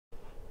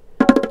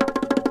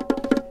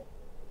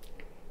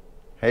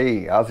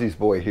Hey, Ozzy's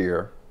boy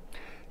here.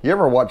 You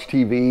ever watch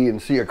TV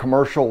and see a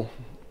commercial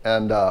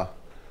and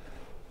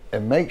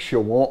it makes you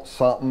want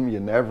something you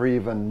never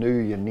even knew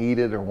you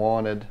needed or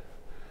wanted?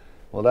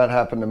 Well, that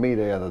happened to me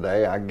the other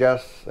day. I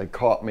guess they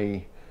caught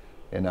me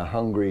in a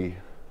hungry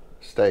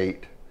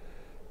state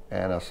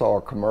and I saw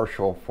a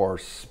commercial for a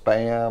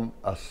spam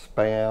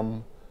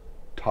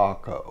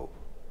taco.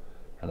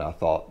 And I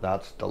thought,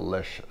 that's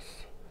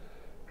delicious.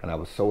 And I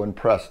was so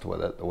impressed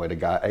with it, the way the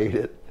guy ate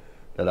it,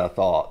 that I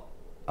thought,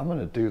 I'm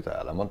gonna do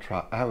that. I'm gonna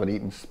try. I haven't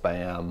eaten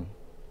spam.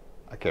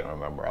 I can't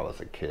remember, I was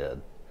a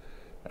kid.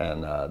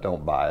 And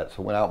don't buy it.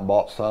 So went out and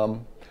bought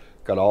some,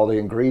 got all the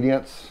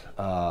ingredients.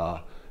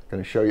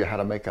 Gonna show you how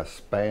to make a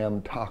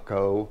spam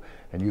taco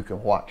and you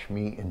can watch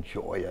me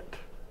enjoy it.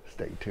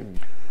 Stay tuned.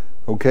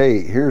 Okay,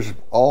 here's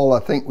all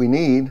I think we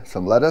need.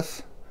 Some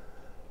lettuce,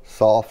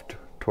 soft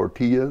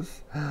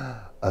tortillas,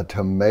 a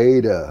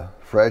tomato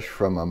fresh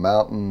from a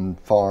mountain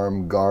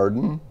farm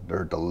garden.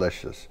 They're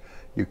delicious.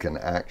 You can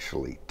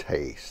actually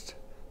taste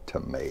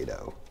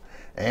tomato.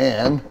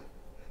 And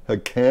a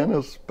can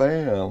of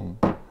Spam.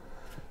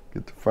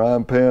 Get the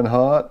frying pan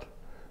hot.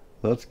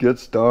 Let's get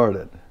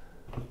started.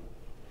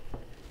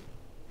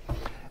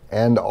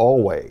 And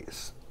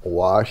always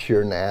wash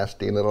your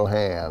nasty little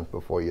hands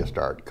before you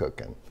start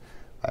cooking.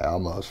 I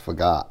almost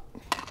forgot.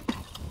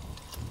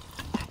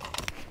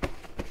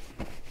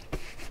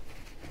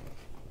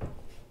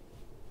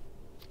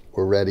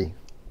 We're ready.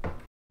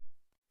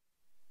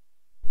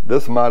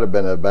 This might have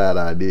been a bad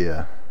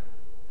idea.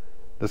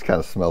 This kind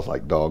of smells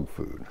like dog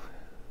food.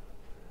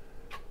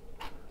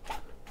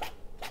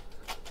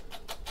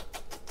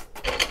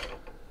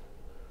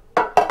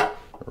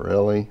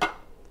 Really?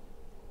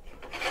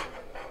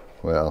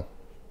 Well,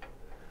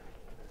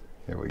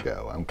 here we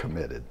go. I'm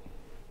committed.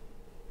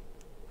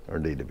 Or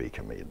need to be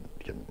committed.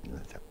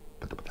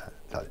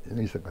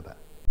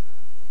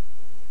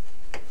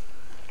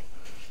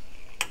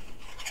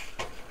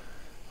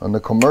 On the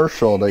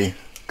commercial, they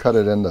cut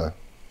it into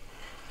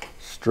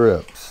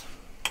strips.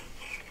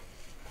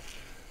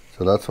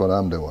 So that's what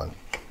I'm doing.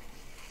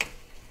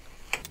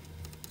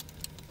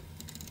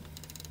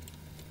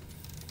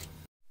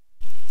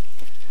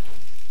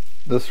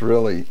 This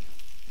really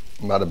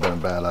might have been a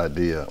bad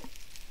idea.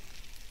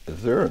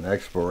 Is there an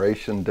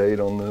expiration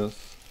date on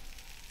this?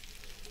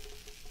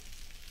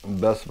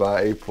 Best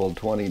by April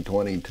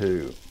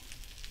 2022.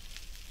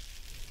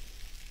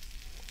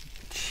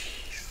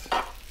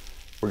 Jeez.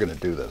 We're gonna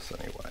do this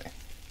anyway.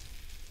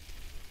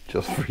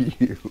 Just for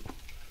you.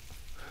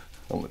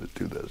 I'm gonna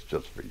do this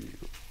just for you.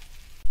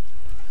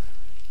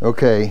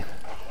 Okay,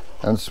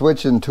 I'm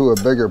switching to a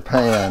bigger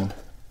pan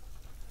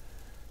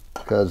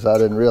because I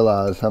didn't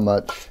realize how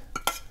much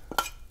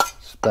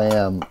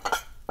Spam.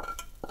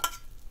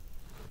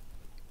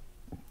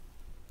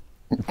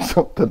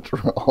 Something's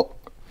wrong.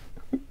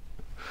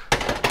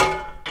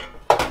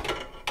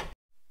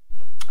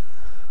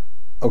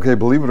 Okay,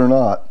 believe it or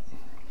not,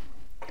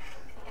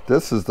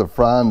 this is the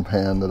frying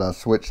pan that I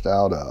switched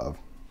out of.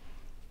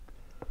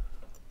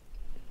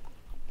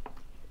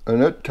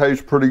 And it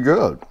tastes pretty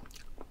good.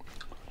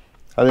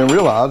 I didn't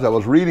realize I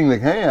was reading the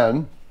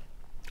can,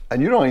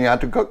 and you don't even have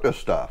to cook this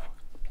stuff.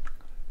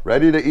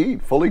 Ready to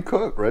eat, fully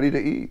cooked, ready to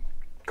eat.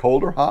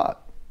 Cold or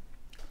hot.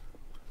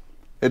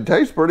 It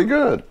tastes pretty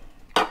good.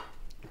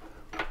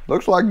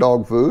 Looks like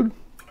dog food.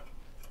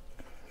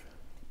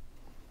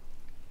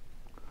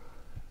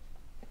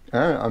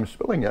 And I'm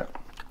spilling it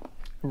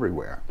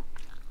everywhere.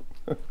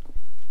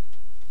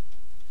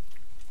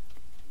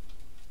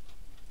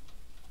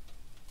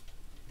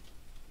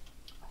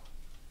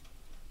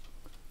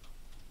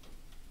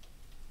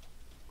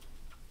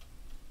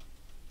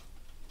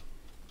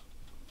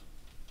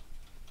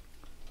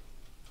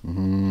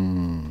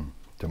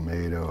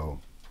 Tomato.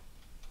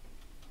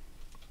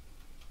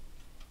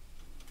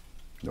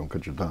 Don't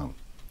cut your thumb.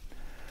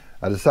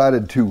 I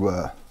decided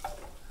to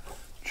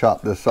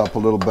chop this up a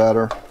little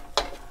better.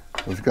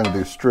 I was going to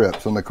do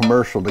strips. On the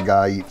commercial, the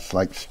guy eats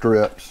like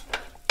strips.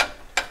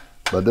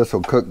 But this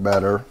will cook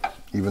better,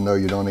 even though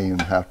you don't even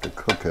have to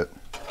cook it.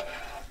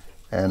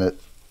 And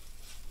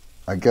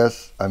I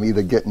guess I'm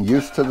either getting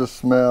used to the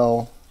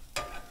smell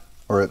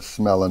or it's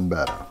smelling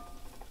better.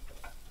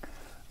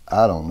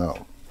 I don't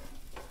know.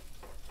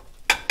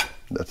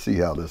 Let's see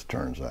how this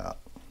turns out.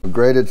 I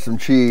grated some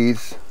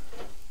cheese,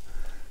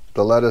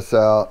 the lettuce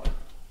out,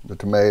 the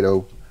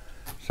tomato,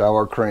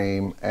 sour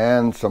cream,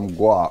 and some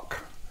guac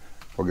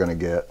we're gonna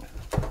get.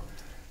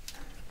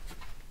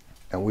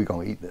 And we're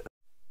gonna eat this.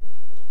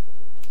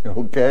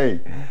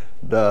 Okay,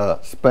 the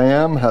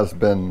Spam has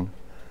been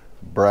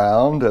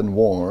browned and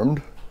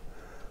warmed.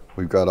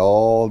 We've got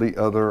all the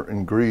other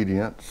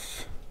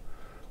ingredients,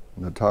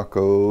 the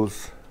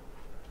tacos.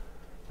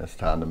 It's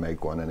time to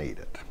make one and eat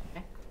it.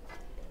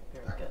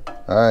 Very good.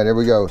 All right, here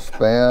we go.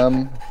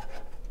 Spam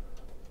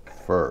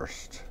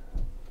first.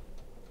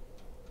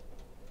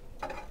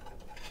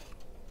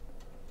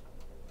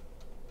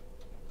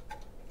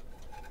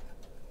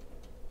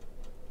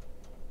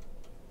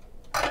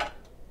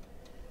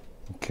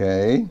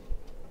 Okay.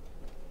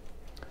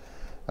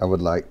 I would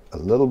like a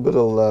little bit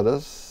of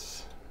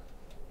lettuce,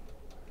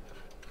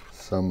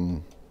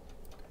 some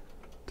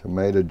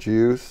tomato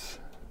juice,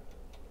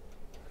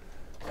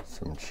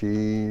 some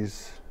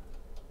cheese,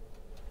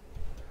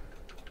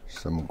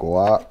 some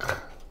guac,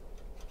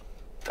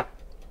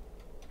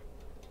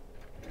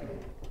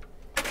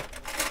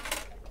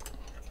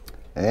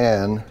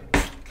 and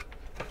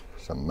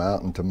some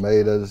mountain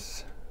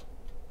tomatoes.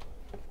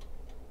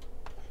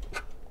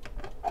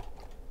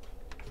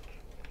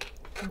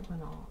 It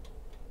went off.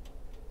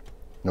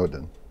 No, it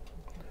didn't.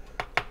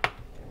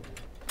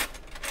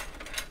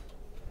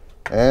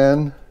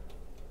 And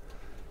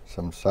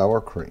some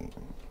sour cream.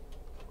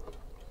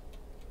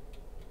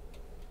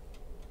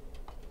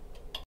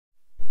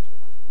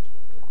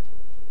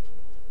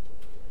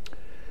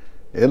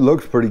 It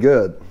looks pretty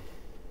good.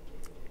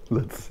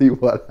 Let's see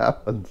what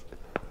happens.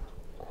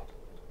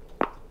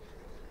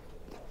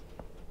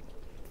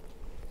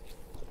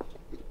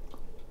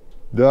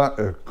 That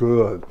is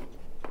good.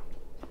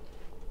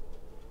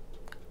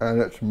 And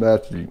it's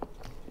messy.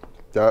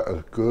 That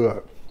is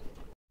good.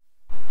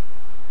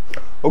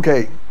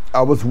 Okay,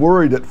 I was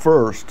worried at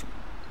first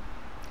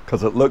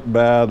because it looked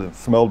bad and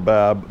smelled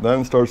bad, but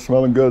then it started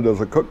smelling good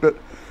as I cooked it.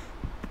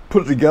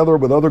 Put it together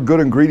with other good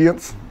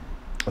ingredients,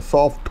 a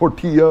soft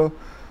tortilla,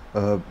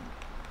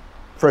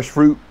 fresh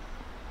fruit,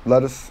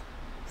 lettuce,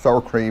 sour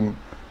cream,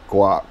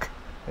 guac,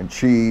 and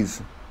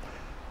cheese.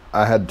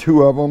 I had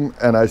 2 of them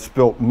and I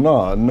spilt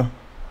none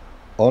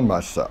on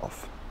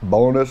myself.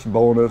 Bonus,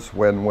 bonus,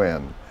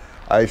 win-win.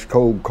 Ice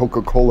cold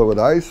Coca-Cola with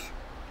ice.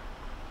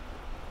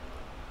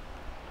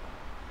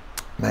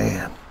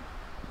 Man.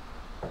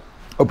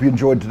 Hope you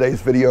enjoyed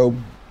today's video.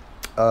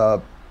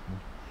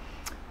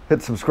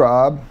 Hit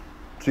subscribe,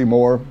 see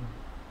more.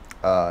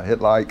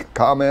 Hit like,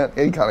 comment,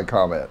 any kind of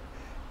comment.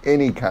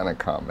 Any kind of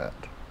comment.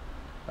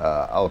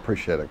 I'll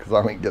appreciate it because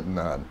I ain't getting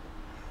none.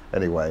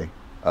 Anyway,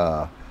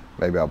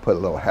 maybe I'll put a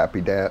little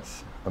happy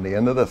dance on the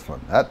end of this one.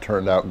 That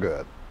turned out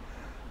good.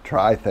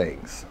 Try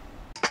things.